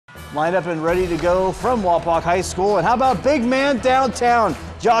lined up and ready to go from Wapak High School. And how about big man downtown,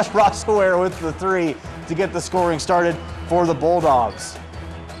 Josh Rossaware with the three to get the scoring started for the Bulldogs.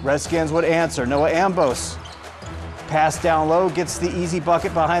 Redskins would answer. Noah Ambos, pass down low, gets the easy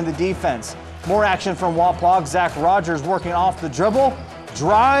bucket behind the defense. More action from Wapak. Zach Rogers working off the dribble,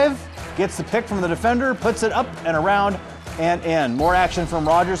 drive, gets the pick from the defender, puts it up and around and in. More action from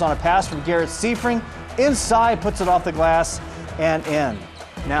Rogers on a pass from Garrett Seifring. Inside, puts it off the glass and in.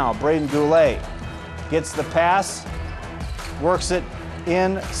 Now Braden Goulet gets the pass, works it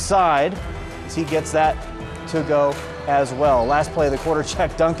inside as he gets that to go as well. Last play of the quarter,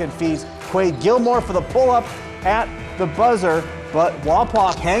 check. Duncan feeds Quade Gilmore for the pull-up at the buzzer, but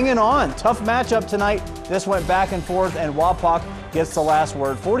Wapak hanging on. Tough matchup tonight. This went back and forth, and Wapak gets the last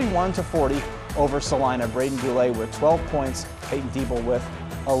word, 41-40 over Celina. Braden Goulet with 12 points, Peyton Diebel with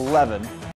 11.